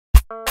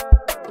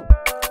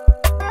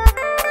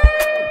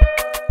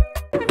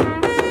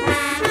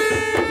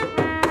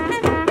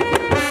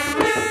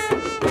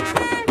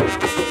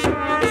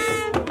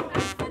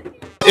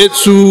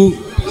ETSU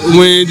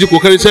mwe ji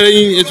kokari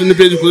sarai ETSU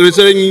NUPE ji kokari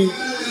sarai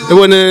e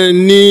wana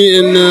ni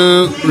en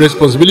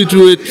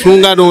responsibility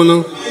tunga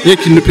don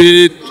yake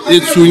NUPE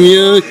ETSU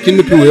nya kin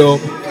NUPE yo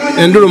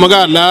enduro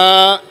maga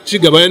la ci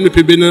gaba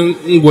NUPE benin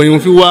ngoyin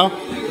fiwa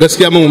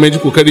gaskiya mun mai ji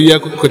kokari ya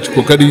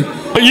kokari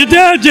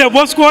ide je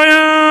bosko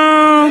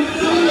ya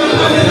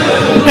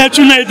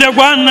ETSU na ide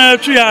gwana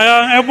ETSU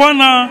ya e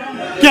bona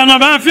kana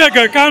ba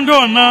fika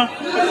kando na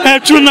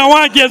ETSU na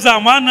wage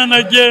zamana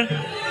na je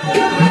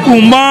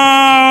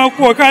kuma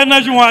kokari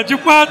na jinwa ji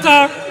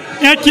kwata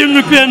yake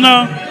NUPE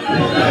na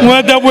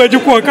wada boji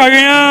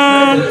kokari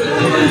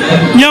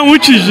ya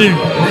wuciji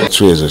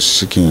tsuyezo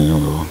sikin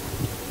yo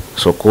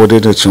so ko de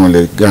de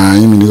chimole ga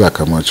yimi ni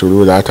zakama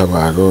chulu la ta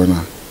ba gona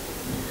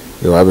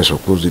yo abe so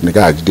ko ni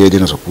ga de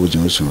na so ko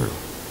jin chimole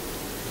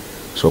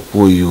so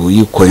ko yu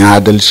yi ko ya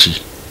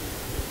adalci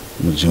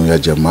mu jin ya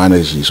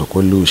jama'a shi so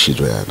ko lu shi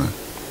do yana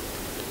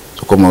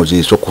so ko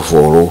mauji so ku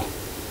foro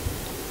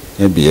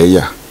ya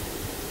biyayya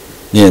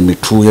ne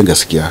mitu ya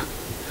gaskiya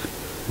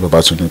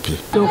ba su nufi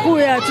to ku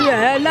ya ci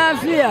ya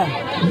lafiya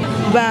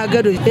ba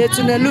gado ya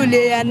tuna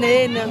lule ya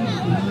ne na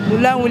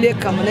mulan wule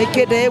kamar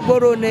ke da ya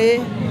goro ne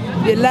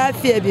bi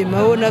lafiya bi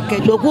mauna kai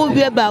to ku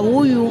be ba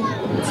wuyu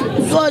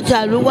so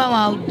ta luwa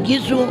ma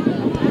gisu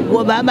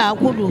wo ba ba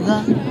kudu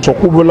ga so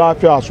ku bu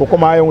lafiya so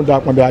kuma ayin da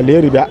kuma da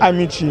alheri da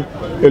aminci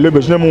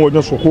elebe shi mun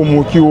wajen so ko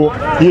mu kiwo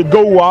yi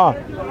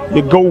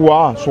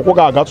gawwa so ko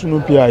ga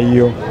tunu fiya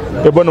yiyo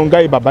e bono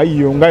ngai baba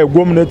yiyo ngai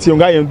gwamnati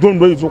ngai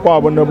ndondo yi so ko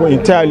abon bo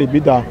entirely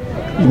bida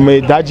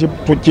me daji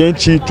to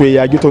kenchi to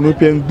ya gito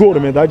NUPE ndoro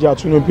me daji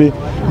atunupe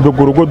do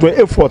gorogodo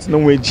effort na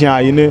we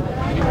jian yi ne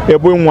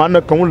ebo nwan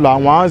na kan la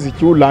nwan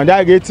ziki ula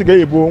nda ga ti ga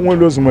ebo won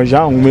lozuma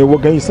ja me wo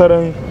gan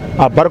saran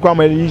abarka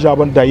mai yi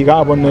jaban da yi ga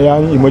abon na ya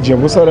imaje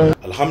mu saran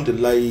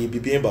alhamdulillah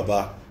bibiyen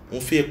baba on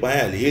fe pa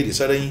ya le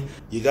saran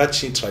yi ga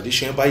chin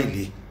tradition ba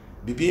ile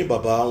bibiyen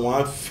baba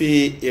won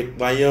fe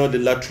epayan de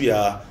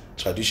latuya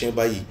tradition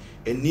ba yi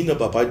eni na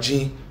baba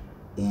jin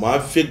o ma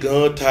fe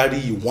gan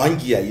tari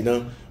wangi ya yi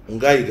na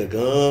ngai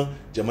gagan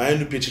jama'a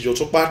NUPE ci jo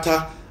to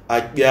pata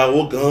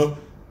apiawo gan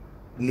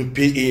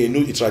NUPE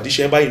no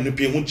tradition ba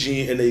NUPE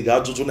hunji ene ga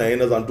tutu na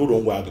yana zan duro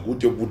ngwa ga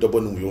gute guda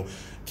banu yo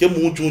ke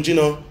mu junji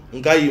na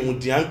ngai mu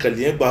di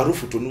hankali en gbaru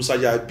futo nu sa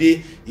ya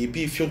be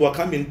ibi fi ngwa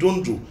kamin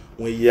dondu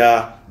won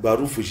ya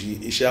gbaru fuji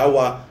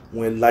ishawa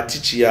won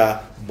latichi ya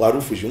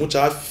gbaru fuji mu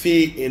cha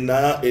fe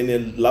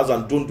ene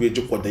lazan dondu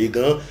eje ko dai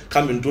gan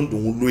kamin dondu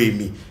lo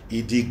emi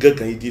idi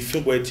gagan idi fi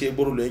ngwa ti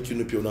egboro lo enki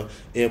NUPE na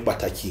en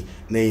pataki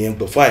na en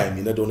gba fa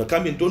mi na do na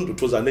kamin dondu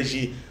to za na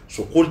ji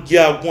so ko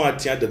gia gun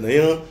atia da na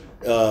yan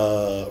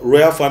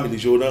royal family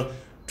jona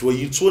to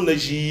yi to na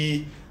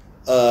ji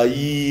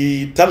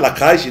yi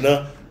talaka ji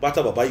na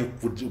bata baba yi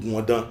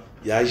kudan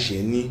ya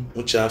jeni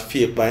uncha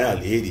fi pa ya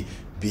alheri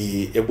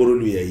bi egboro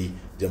lu yayi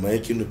jama'a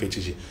kin NUPE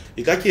tiji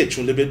ikake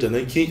chun lebe da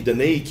nan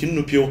kin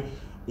NUPE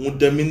un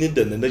da mini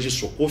da na ji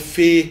so ko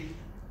fe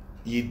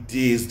yi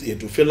days e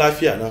to fe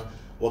lafiya na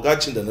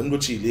wagacin da nan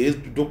doci le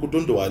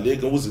dokudun da wale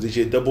ga wuzuri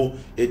je dabo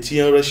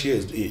etiyan rashi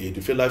e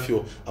to fe lafiya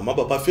amma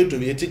baba fe to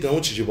mi eti gan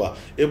wuci ji ba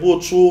ebo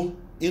to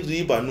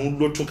iri ba nu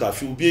lotun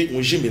kafi ubi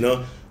un jimi na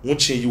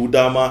wucin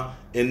yudama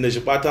en ne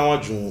jipata wa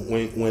jun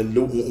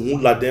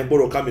wen la den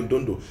boro kamin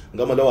dondo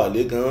ngama la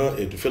wale gan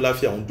e to fe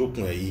lafiya un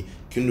dokun yi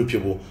kin NUPE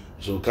bo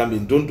so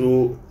kamin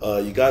dondo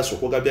iga so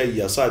ko ga bia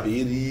ya sa be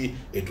iri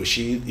e to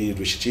shi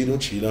ti no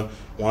chi na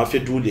wa fe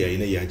dole ayi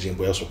na ya jin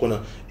bo ya so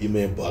kona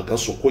ime ba ga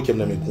so ko kem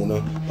na me kuna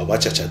baba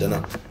chacha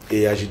dana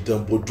e ya ji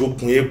dan bo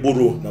dokun e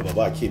boro na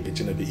baba ke pe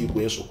na be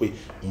iko so ko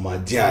ma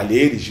di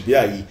ale ri ji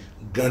bia yi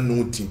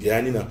ganu tin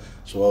bayani na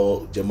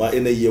so jama'a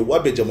ina ye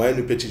wabe jama'a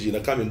NUPE tiji na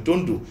kamin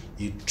dondo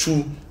i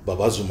tu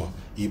baba zuma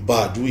i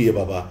badu ye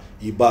baba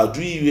i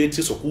badu ye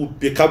ti so ku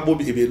be kabo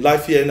be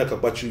lafiya na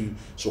kakwachu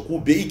so ku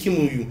be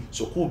ikimu yu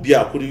so ku be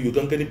akuri yu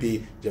gangani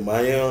be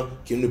jama'a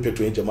kin NUPE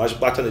to jama'a shi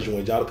pata na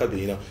jinwa jar ka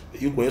be na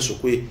iko yin so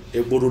ku e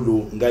gboro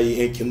lo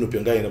ngai en kin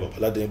NUPE ngai na baba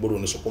la da e gboro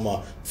na so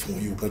kuma fun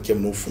yu kan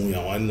kem no fun ya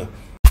wannan